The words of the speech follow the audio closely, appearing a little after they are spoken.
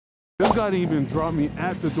That guy didn't even drop me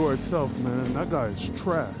at the door itself, man. That guy is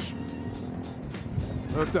trash.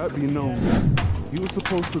 Let that be known. He was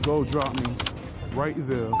supposed to go drop me right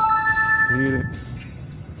there. He didn't.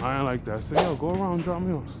 I ain't like that. I said, yo, go around and drop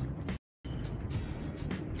me off.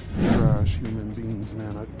 Trash human beings,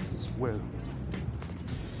 man, I swear.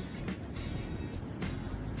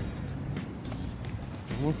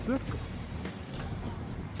 Almost sick.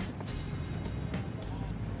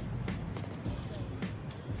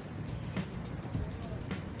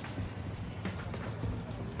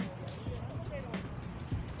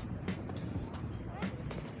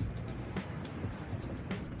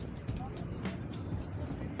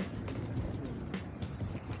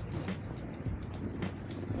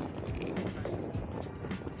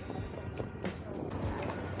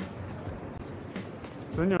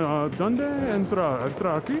 Señor, ¿dónde entra?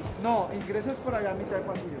 ¿Entra aquí? No, ingresas por allá a mitad de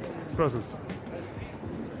pasillo. Gracias.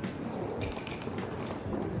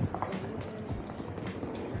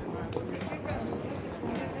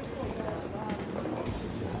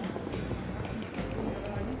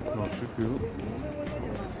 Oh, she cute.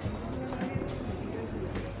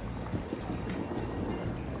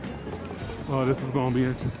 Oh, this is gonna be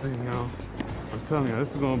interesting, y'all. I'm telling you,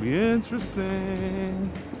 this is gonna be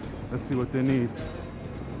interesting. Let's see what they need.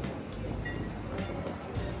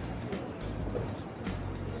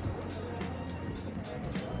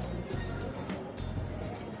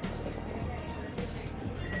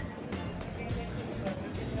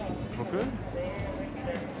 Okay.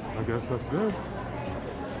 I guess that's good.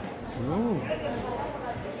 No.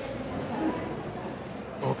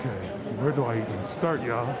 Okay, where do I even start,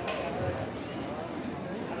 y'all?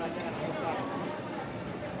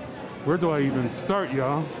 Where do I even start,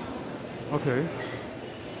 y'all? Okay,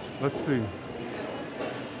 let's see.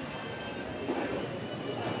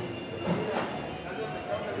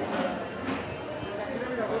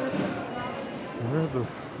 Where the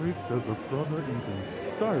freak does a brother even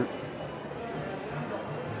start?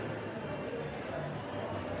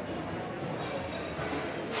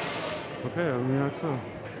 Okay, let me ask her.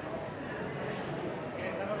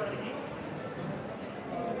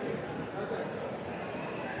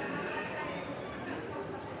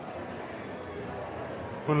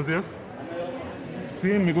 Buenos días. Sí,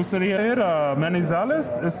 me gustaría ir a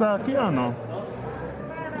Manizales. ¿Está aquí o no?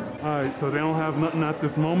 Alright, so they don't have nothing at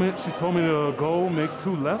this moment. She told me to go make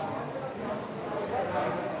 2 lefts.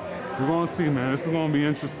 We're gonna see, man. This is gonna be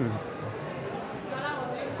interesting.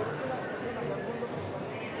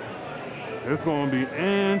 It's gonna be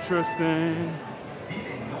interesting.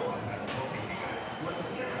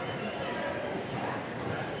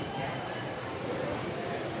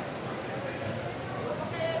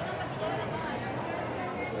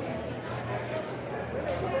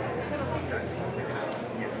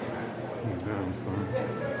 Damn, son.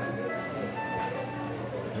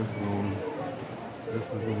 This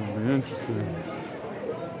is gonna be interesting.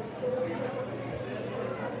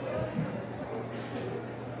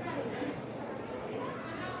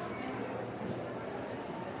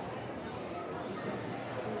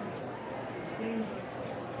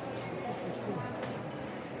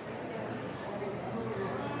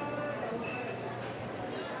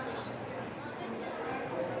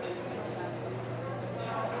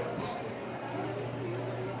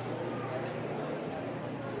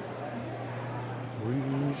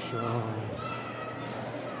 We shall.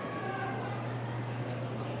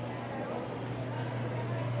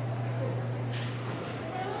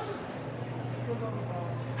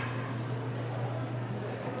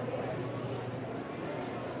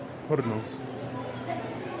 What a no.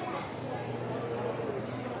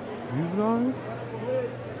 These guys?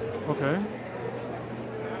 Okay.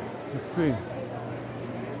 Let's see.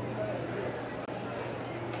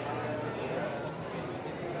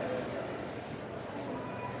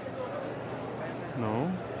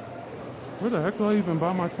 No. Where the heck do I even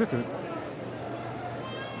buy my ticket?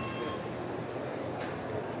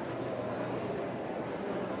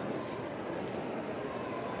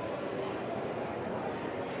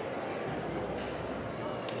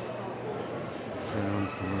 Damn,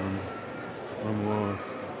 son. I'm lost.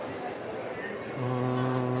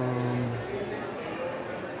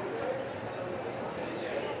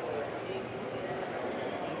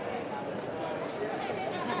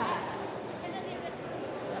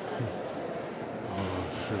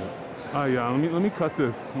 Oh yeah, let me cut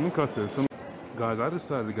this. Guys, I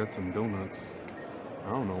decided to get some donuts. I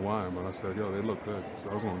don't know why, but I said, yo, they look good, so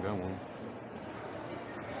I was gonna get one.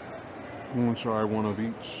 I'm gonna try one of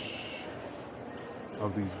each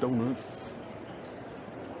of these donuts.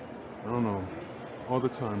 I don't know. All the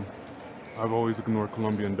time, I've always ignored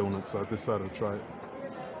Colombian donuts, so I decided to try it.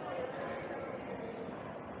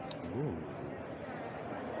 Ooh.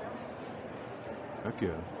 Heck yeah.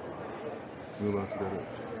 We'll let's get it.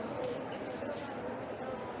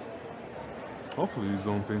 Hopefully these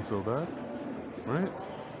don'ts ain't so bad. Right?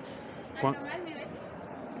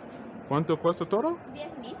 ¿Cuánto cuesta todo?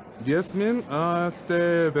 10,000.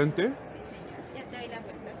 10,000 20. Ya te doy la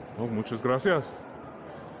vuelta. Oh, muchas gracias.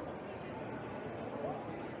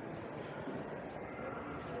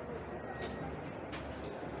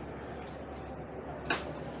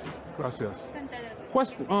 Gracias.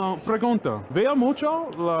 Pregunta, ¿veo mucho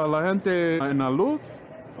la gente en la luz?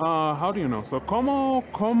 How do you know? So, ¿cómo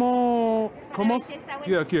ver si está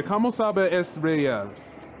bueno. yeah, ¿cómo sabe es real?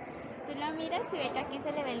 Tú lo miras y ve que aquí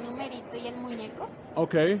se le ve el numerito y el muñeco.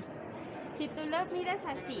 Okay. Si tú lo miras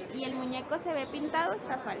así y el muñeco se ve pintado,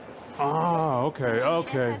 está falso. Ah, okay, Si lo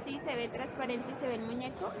okay. miras así, se ve transparente y se ve el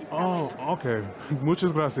muñeco, está Oh, bueno. okay.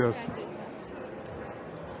 Muchas gracias. Tranquilo.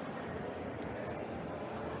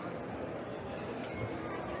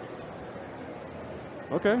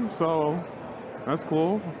 Okay, so that's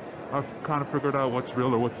cool. I've kind of figured out what's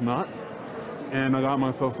real or what's not. And I got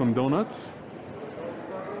myself some donuts.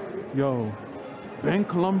 Yo, Bank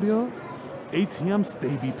Colombia, ATMs,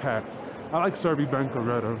 they be packed. I like Servi Banca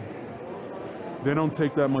better. They don't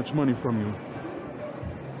take that much money from you.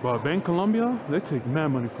 But Bank Colombia, they take mad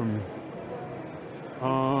money from you.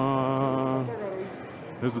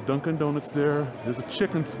 There's a Dunkin' Donuts there. There's a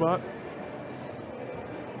chicken spot.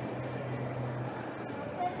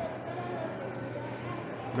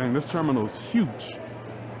 Dang, this terminal is huge.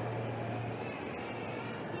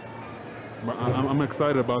 But I'm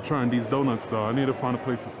excited about trying these donuts though. I need to find a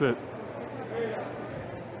place to sit.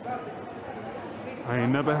 I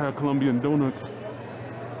ain't never had Colombian donuts.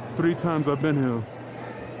 3 times I've been here,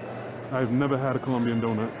 I've never had a Colombian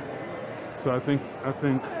donut. So I think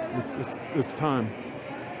it's time.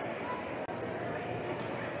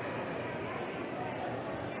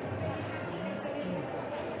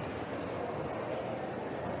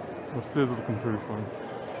 Upstairs is looking pretty fun.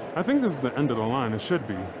 I think this is the end of the line. It should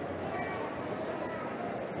be.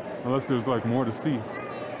 Unless there's like more to see.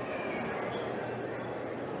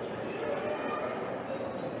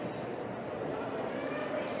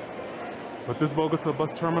 But this Bogota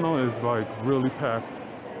bus terminal is like really packed.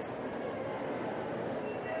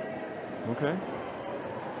 Okay.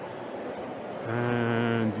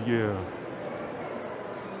 And yeah.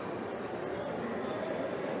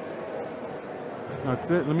 That's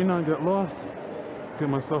it. Let me not get lost. Get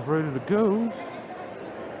myself ready to go.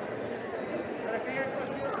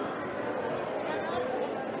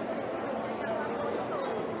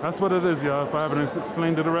 That's what it is, y'all. If I haven't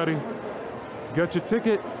explained it already. Get your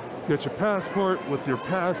ticket, get your passport. With your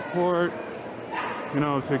passport, you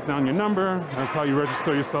know, take down your number. That's how you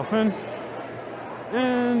register yourself in.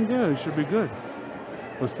 And yeah, you should be good.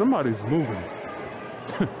 But somebody's moving.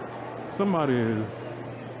 Somebody is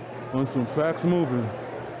on some facts moving.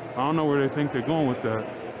 I don't know where they think they're going with that.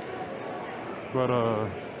 But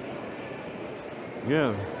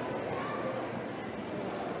yeah.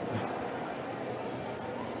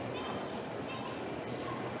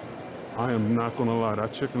 I am not gonna lie,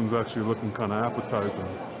 that chicken's actually looking kind of appetizing.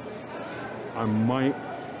 I might,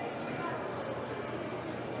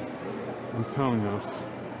 I'm telling you,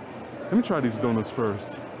 let me try these donuts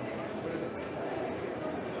first.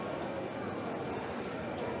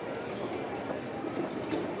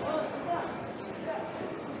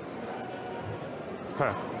 It's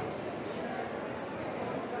packed.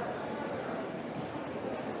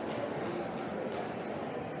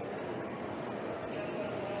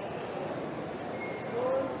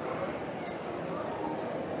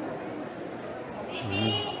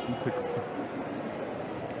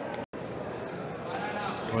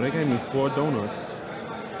 Oh, they gave me 4 donuts.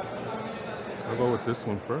 I'll go with this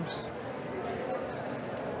one first.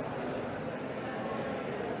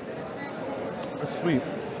 It's sweet.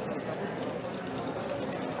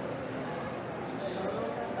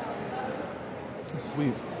 It's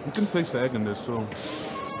sweet. You can taste the egg in this too.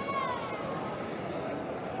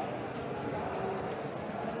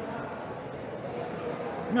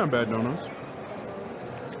 Not bad donuts.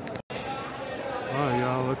 Alright,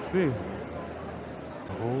 y'all, let's see.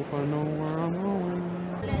 I hope I know where I'm going.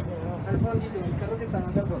 Al fondito, el carro que está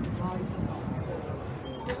más al fondo.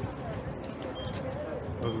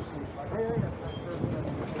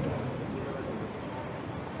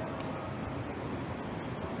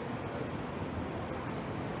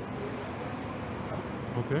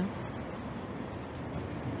 Okay.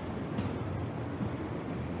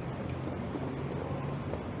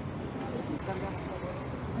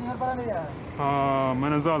 Señor, para mirar.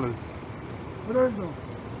 Manizales. Fresno.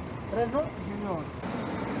 ¿Fresno? Sí, señor.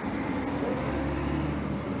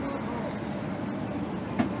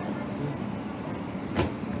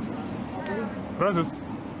 Gracias.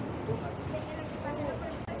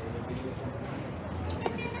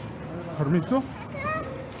 Permiso.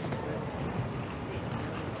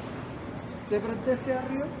 De pronto este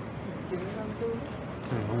arriba, si quieren tanto.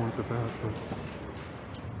 Okay, I want the bathroom.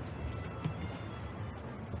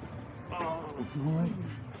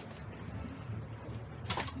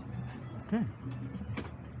 Okay.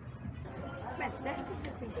 Deja que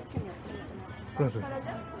se siente el señor. Gracias. ¿Para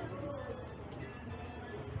allá?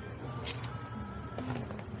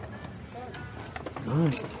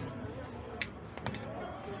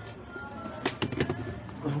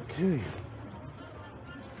 Okay.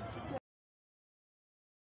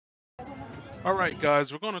 All right,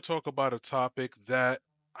 guys, we're going to talk about a topic that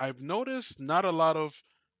I've noticed not a lot of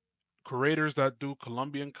creators that do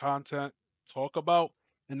Colombian content talk about,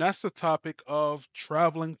 and that's the topic of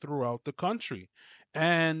traveling throughout the country.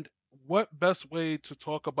 And what best way to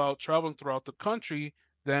talk about traveling throughout the country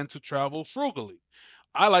than to travel frugally?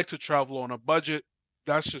 I like to travel on a budget.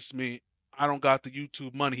 That's just me. I don't got the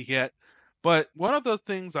YouTube money yet. But one of the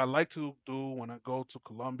things I like to do when I go to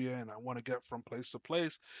Colombia and I want to get from place to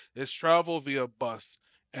place is travel via bus.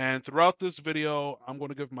 And throughout this video, I'm going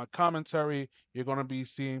to give my commentary. You're going to be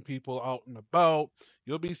seeing people out and about.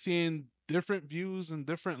 You'll be seeing different views and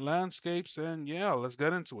different landscapes. And yeah, let's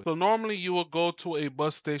get into it. So normally you will go to a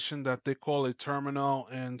bus station that they call a terminal.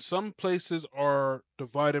 And some places are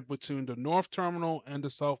divided between the north terminal and the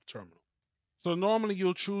south terminal. So normally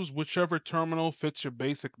you'll choose whichever terminal fits your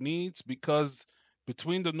basic needs because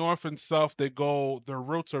between the north and south their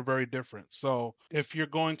routes are very different. So if you're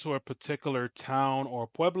going to a particular town or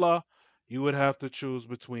puebla, you would have to choose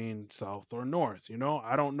between south or north.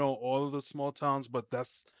 I don't know all of the small towns, but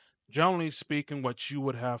that's generally speaking what you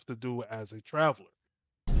would have to do as a traveler.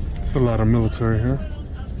 There's a lot of military here.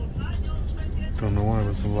 Don't know why,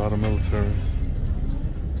 there's a lot of military.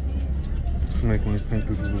 It's making me think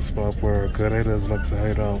this is a spot where guerrillas like to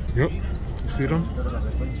hide out. Yep. You see them?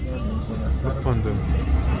 Look upon them.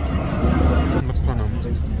 Look upon them.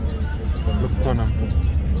 Look upon them.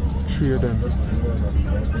 Three of them.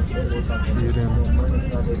 Three of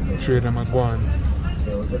them. Three of them are gone.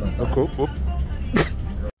 Look up. Whoop.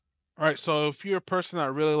 All right, so if you're a person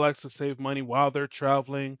that really likes to save money while they're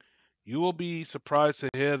traveling, you will be surprised to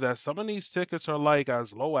hear that some of these tickets are like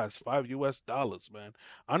as low as $5, man.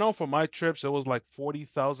 I know for my trips, it was like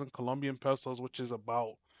 40,000 Colombian pesos, which is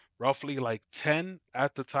about roughly like 10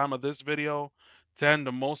 at the time of this video. 10,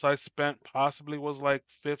 the most I spent possibly was like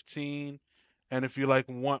 15. And if you like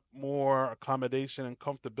want more accommodation and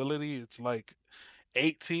comfortability, it's like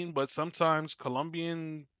 18. But sometimes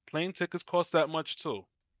Colombian plane tickets cost that much too.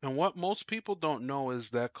 And what most people don't know is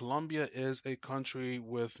that Colombia is a country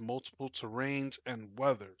with multiple terrains and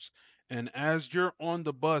weathers. And as you're on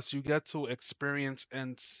the bus, you get to experience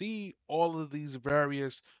and see all of these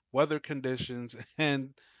various weather conditions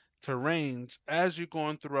and terrains as you're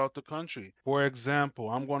going throughout the country. For example,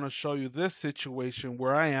 I'm going to show you this situation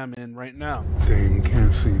where I am in right now. Dang,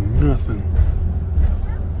 can't see nothing.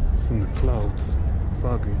 It's in the clouds,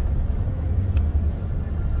 foggy.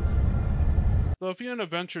 So if you're an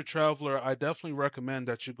adventure traveler, I definitely recommend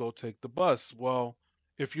that you go take the bus. Well,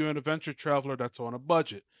 if you're an adventure traveler that's on a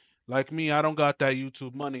budget. Like me, I don't got that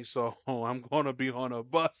YouTube money, so I'm going to be on a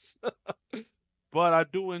bus. But I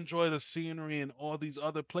do enjoy the scenery and all these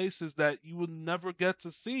other places that you would never get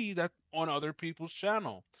to see that on other people's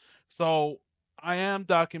channel. So I am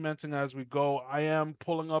documenting as we go. I am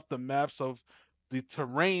pulling up the maps of the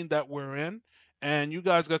terrain that we're in, and you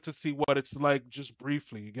guys get to see what it's like just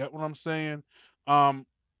briefly. You get what I'm saying? Um,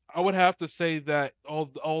 I would have to say that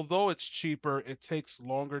although it's cheaper, it takes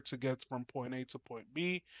longer to get from point A to point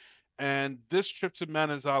B. And this trip to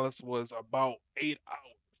Manizales was about 8 hours.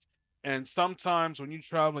 And sometimes when you're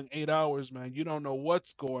traveling 8 hours, man, you don't know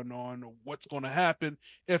what's going on or what's going to happen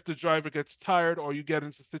if the driver gets tired or you get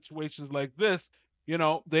into situations like this.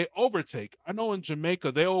 They overtake. I know in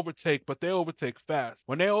Jamaica they overtake, but they overtake fast.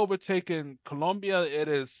 When they overtake in Colombia, it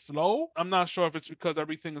is slow. I'm not sure if it's because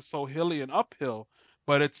everything is so hilly and uphill,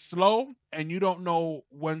 but it's slow and you don't know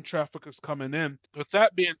when traffic is coming in. With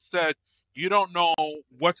that being said, you don't know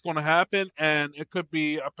what's going to happen, and it could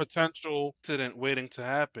be a potential incident waiting to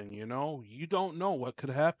happen. You don't know what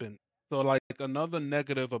could happen. So, like, another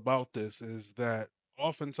negative about this is that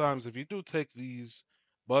oftentimes, if you do take these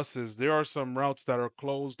buses, there are some routes that are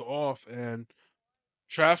closed off, and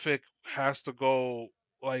traffic has to go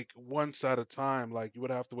like one side at a time. Like, you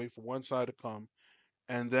would have to wait for one side to come,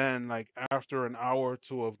 and then like after an hour or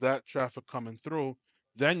two of that traffic coming through,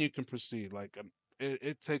 then you can proceed. Like,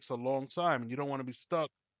 it takes a long time, and you don't want to be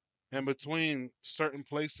stuck in between certain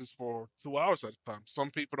places for 2 hours at a time. Some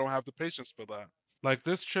people don't have the patience for that. Like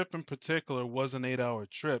this trip in particular was an 8 hour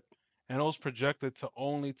trip, and it was projected to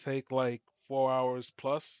only take like 4 hours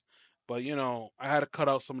plus. But I had to cut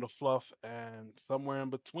out some of the fluff, and somewhere in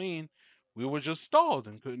between, we were just stalled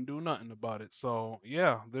and couldn't do nothing about it. So,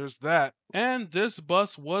 yeah, there's that. And this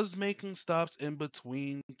bus was making stops in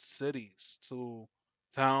between cities to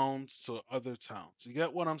towns to other towns. You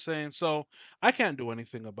get what I'm saying? So, I can't do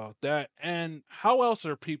anything about that. And how else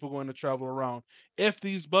are people going to travel around if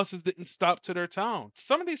these buses didn't stop to their town?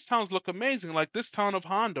 Some of these towns look amazing, like this town of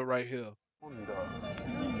Honda right here.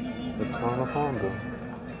 The town of Honda.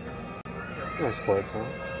 Nice quiet town.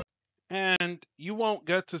 And you won't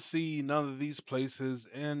get to see none of these places.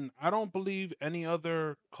 And I don't believe any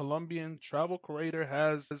other Colombian travel creator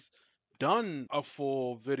has done a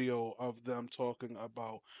full video of them talking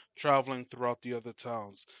about traveling throughout the other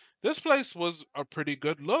towns. This place was a pretty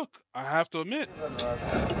good look, I have to admit.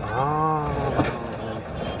 Ah,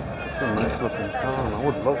 it's a nice looking town. I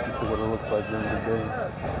would love to see what it looks like during the day.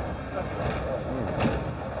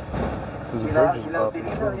 There's a bridge popping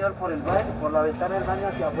through.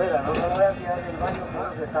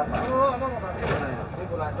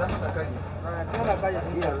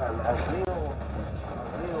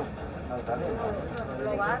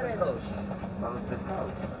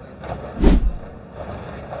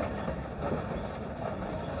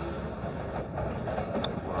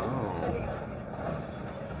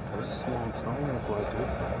 This small town looks like it.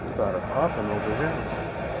 We got it popping over here.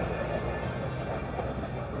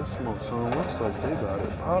 This small town looks like they got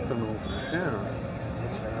it popping over here.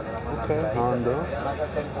 Okay, Honda.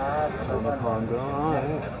 Town of Honda.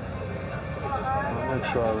 Alright. I'll make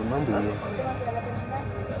sure I remember you.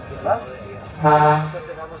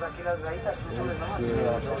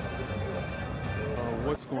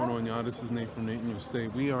 What's going on, y'all? This is Nate from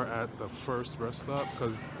Nateinyostate. We are at the first rest stop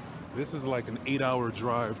because this is like an 8-hour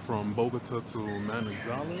drive from Bogota to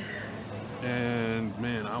Manizales. And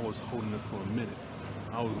man, I was holding it for a minute.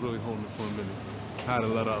 I was really holding it for a minute. Had to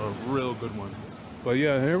let out a real good one. But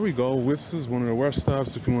yeah, here we go. This is one of the rest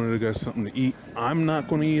stops if you wanted to get something to eat. I'm not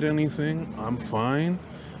going to eat anything. I'm fine.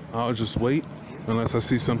 I'll just wait. Unless I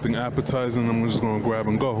see something appetizing, I'm just going to grab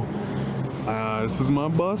and go. This is my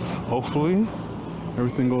bus. Hopefully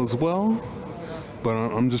everything goes well. But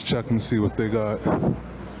I'm just checking to see what they got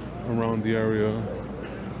around the area.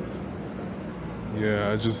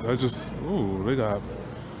 Yeah, I just, ooh, they got,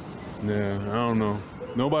 yeah, I don't know.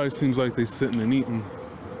 Nobody seems like they sitting and eating.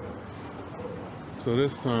 So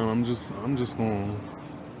this time I'm just going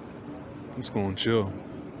to chill.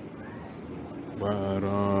 But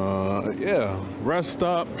yeah, rest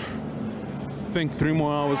stop. I think 3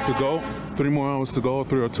 more hours to go. 3 more hours to go,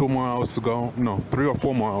 3 or 2 more hours to go. No, 3 or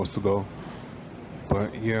 4 more hours to go.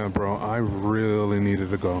 But yeah, bro, I really needed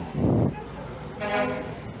to go.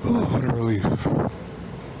 Oh, what a relief.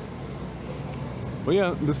 But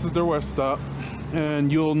yeah, this is their rest stop.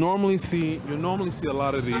 And you'll normally see a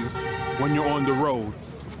lot of these when you're on the road,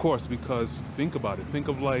 of course, because think about it. Think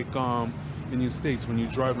of like in the States when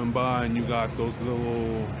you're driving by and you got those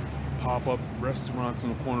little pop-up restaurants on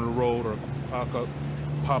the corner of the road, or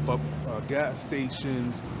pop-up gas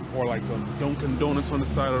stations, or like Dunkin' Donuts on the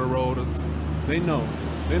side of the road. They know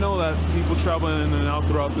that people travel in and out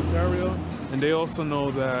throughout this area, and they also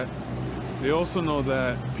know that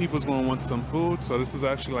people's gonna want some food. So this is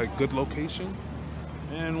actually like good location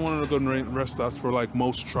and one of the good rest stops for like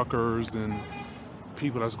most truckers and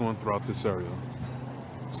people that's going throughout this area.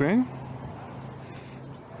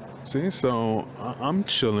 See, so I'm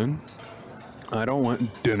chilling. I don't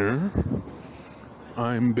want dinner.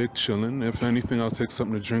 I'm big chilling. If anything, I'll take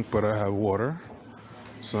something to drink, but I have water.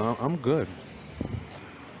 So I'm good.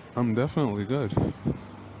 I'm definitely good.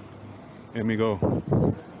 Let me go.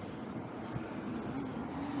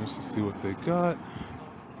 Let's just see what they got.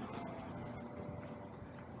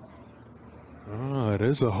 Ah, it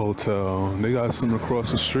is a hotel. They got something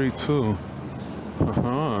across the street too.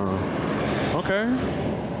 Okay.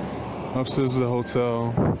 Upstairs is a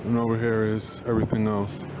hotel, and over here is everything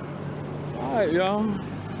else. Alright, y'all.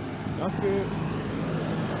 Y'all see it?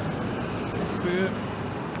 See it?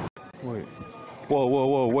 Wait.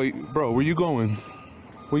 Whoa. Wait, bro, where you going?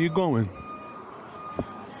 Where you going?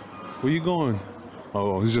 Where you going?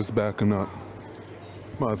 Oh, he's just backing up.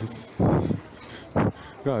 Wow, this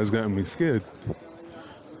guy's got me scared.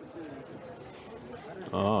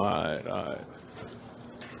 Alright.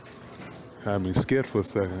 Had me scared for a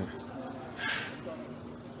second.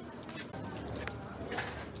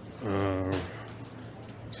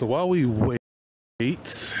 So while we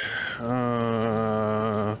wait,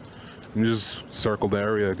 Let me just circle the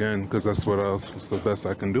area again, because that's what else, what's the best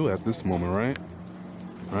I can do at this moment, right?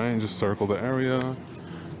 Right, just circle the area.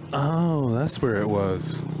 Oh, that's where it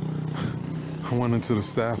was. I went into the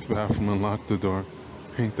staff bathroom and locked the door.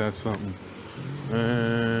 Ain't that something?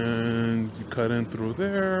 And you cut in through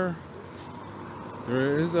there.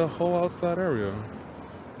 There is a whole outside area.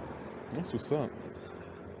 That's what's up.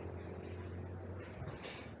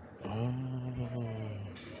 Oh,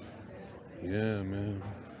 yeah, man.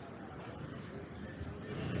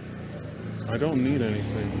 I don't need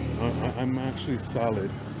anything. I'm actually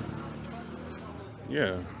solid.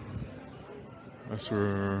 Yeah. That's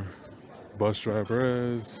where bus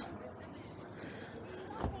driver is.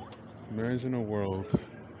 Imagine a world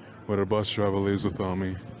where the bus driver leaves without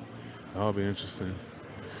me. That'll be interesting.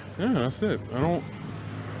 Yeah, that's it. I don't...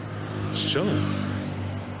 Just chilling.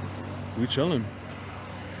 We chilling.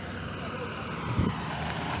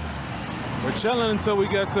 We're chilling until we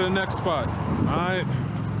get to the next spot. Alright.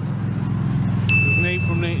 This is Nate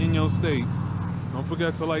from Nateinyostate. Don't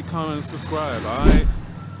forget to like, comment, and subscribe, alright?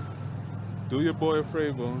 Do your boy a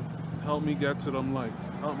favor. Help me get to them likes.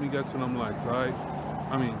 Help me get to them likes, alright?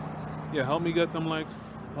 I mean, yeah, help me get them likes.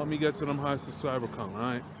 Help me get to them high subscriber count,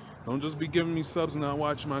 alright? Don't just be giving me subs and not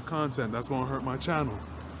watching my content. That's gonna hurt my channel.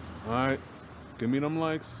 Alright? Give me them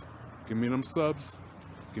likes. Give me them subs.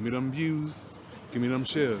 Give me them views. Give me them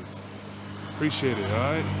shares. Appreciate it,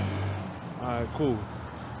 alright? Alright, cool.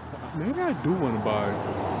 Maybe I do want to buy.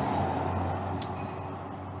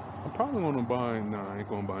 I'm probably going to buy. Nah, I ain't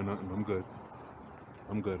going to buy nothing. I'm good.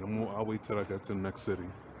 I'm good. I'll wait till I get to the next city.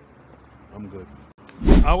 I'm good.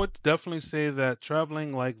 I would definitely say that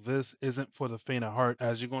traveling like this isn't for the faint of heart,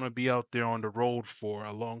 as you're going to be out there on the road for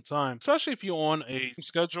a long time, especially if you're on a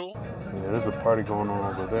schedule. Yeah, there's a party going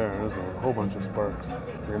on over there. There's a whole bunch of sparks.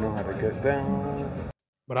 They know how to get down.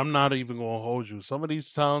 But I'm not even going to hold you. Some of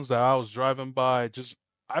these towns that I was driving by,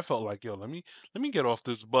 I felt like, yo, let me get off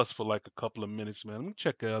this bus for like a couple of minutes, man. Let me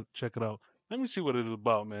check it out. Let me see what it is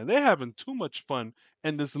about, man. They're having too much fun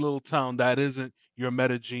in this little town that isn't your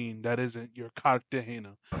Medellin, that isn't your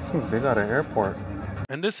Cartagena. They got an airport.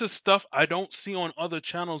 And this is stuff I don't see on other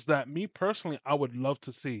channels that me personally, I would love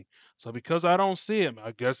to see. So because I don't see it,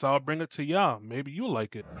 I guess I'll bring it to y'all. Maybe you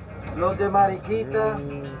like it. Los de Mariquita.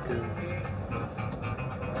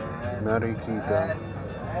 Mariquita.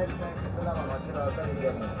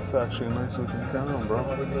 It's actually a nice looking town, bro.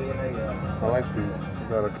 I like these. You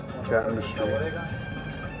got a cat in the street.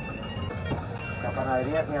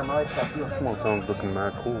 Small town's looking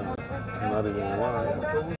mad cool. I'm not even gonna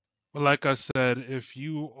lie. Well, like I said, if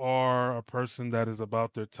you are a person that is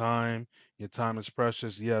about their time, your time is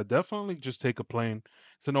precious, yeah, definitely just take a plane.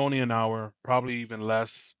 It's only an hour, probably even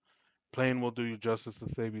less. Plane will do you justice to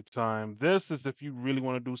save you time. This is if you really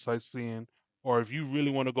want to do sightseeing, or if you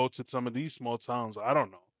really want to go to some of these small towns. I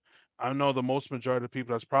don't know. I know the most majority of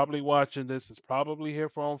people that's probably watching this is probably here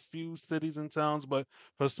for a few cities and towns, but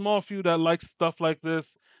for a small few that like stuff like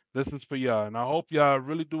this is for y'all. And I hope y'all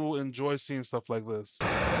really do enjoy seeing stuff like this.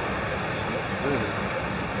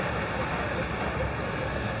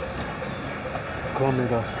 Colombia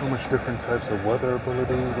got so much different types of weather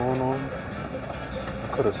ability going on. I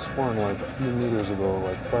could have sworn like a few meters ago,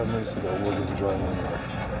 like 5 minutes ago, it wasn't dry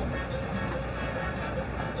enough.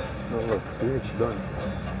 Oh look, see, it's done.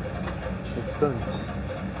 It's done.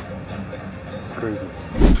 It's crazy.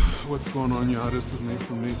 What's going on, y'all? This is Nate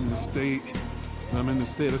from Nateinyostate. I'm in the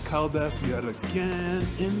state of Caldas yet again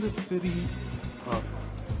in the city of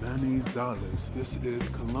Manizales. This is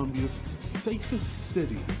Colombia's safest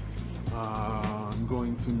city. I'm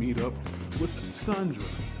going to meet up with Sandra.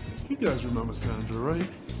 You guys remember Sandra, right?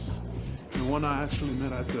 The one I actually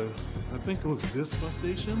met at I think it was this bus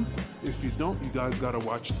station. If you don't, you guys gotta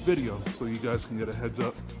watch the video so you guys can get a heads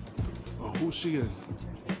up on who she is.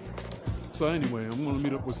 So anyway, I'm gonna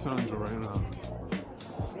meet up with Sandra right now.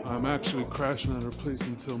 I'm actually crashing at her place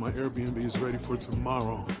until my Airbnb is ready for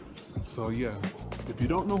tomorrow. So yeah, if you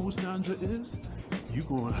don't know who Sandra is, you're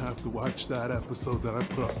gonna have to watch that episode that I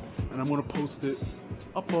put up. And I'm gonna post it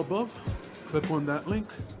up above. Click on that link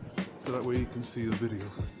so that way you can see the video.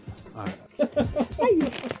 Alright.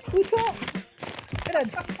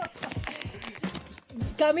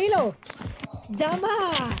 Camilo,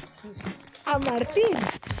 llama a Martín.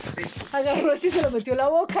 Agarró esto y se lo metió en la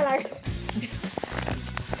boca.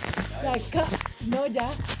 No, ya,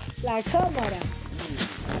 la cámara.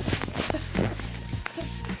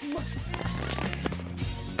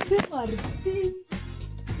 Martín.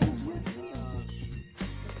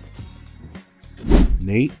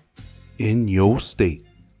 Nate in your state.